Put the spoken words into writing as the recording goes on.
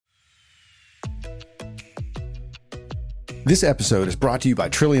This episode is brought to you by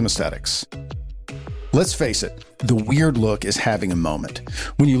Trillium Aesthetics. Let's face it, the weird look is having a moment.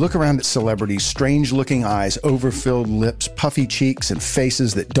 When you look around at celebrities, strange-looking eyes, overfilled lips, puffy cheeks, and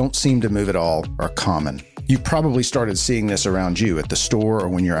faces that don't seem to move at all are common. You've probably started seeing this around you at the store or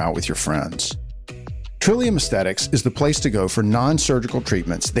when you're out with your friends. Trillium Aesthetics is the place to go for non-surgical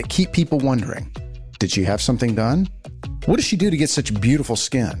treatments that keep people wondering, did she have something done? What does she do to get such beautiful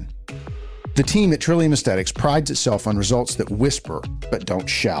skin? The team at Trillium Aesthetics prides itself on results that whisper but don't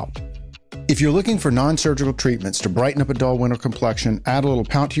shout. If you're looking for non-surgical treatments to brighten up a dull winter complexion, add a little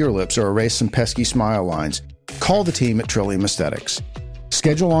pout to your lips, or erase some pesky smile lines, call the team at Trillium Aesthetics.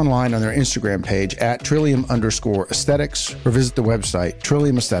 Schedule online on their Instagram page at Trillium_aesthetics or visit the website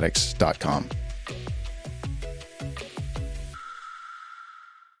trilliumaesthetics.com.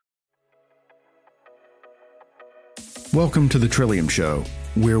 Welcome to the Trillium Show,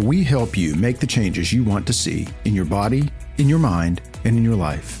 where we help you make the changes you want to see in your body, in your mind, and in your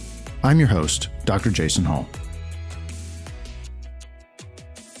life. I'm your host, Dr. Jason Hall.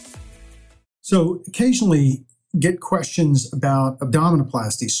 So occasionally get questions about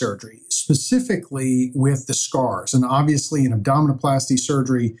abdominoplasty surgery, specifically with the scars. And obviously an abdominoplasty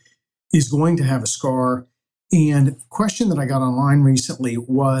surgery is going to have a scar. And a question that I got online recently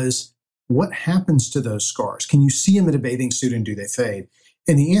was, what happens to those scars? Can you see them in a bathing suit and do they fade?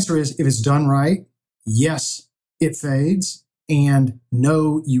 And the answer is, if it's done right, yes, it fades. And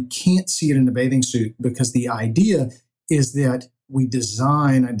no, you can't see it in a bathing suit, because the idea is that I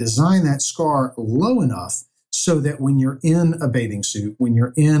design that scar low enough so that when you're in a bathing suit, when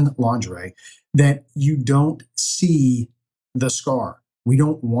you're in lingerie, that you don't see the scar. We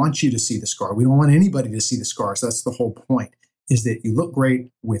don't want you to see the scar. We don't want anybody to see the scars. That's the whole point, is that you look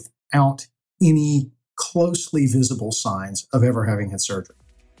great without any closely visible signs of ever having had surgery.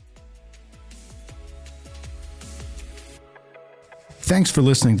 Thanks for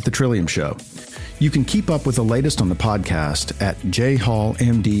listening to The Trillium Show. You can keep up with the latest on the podcast at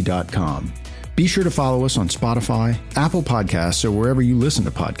jhallmd.com. Be sure to follow us on Spotify, Apple Podcasts, or wherever you listen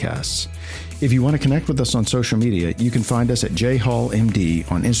to podcasts. If you want to connect with us on social media, you can find us at jhallmd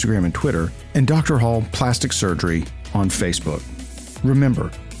on Instagram and Twitter, and Dr. Hall Plastic Surgery on Facebook.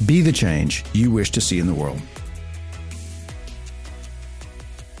 Remember, be the change you wish to see in the world.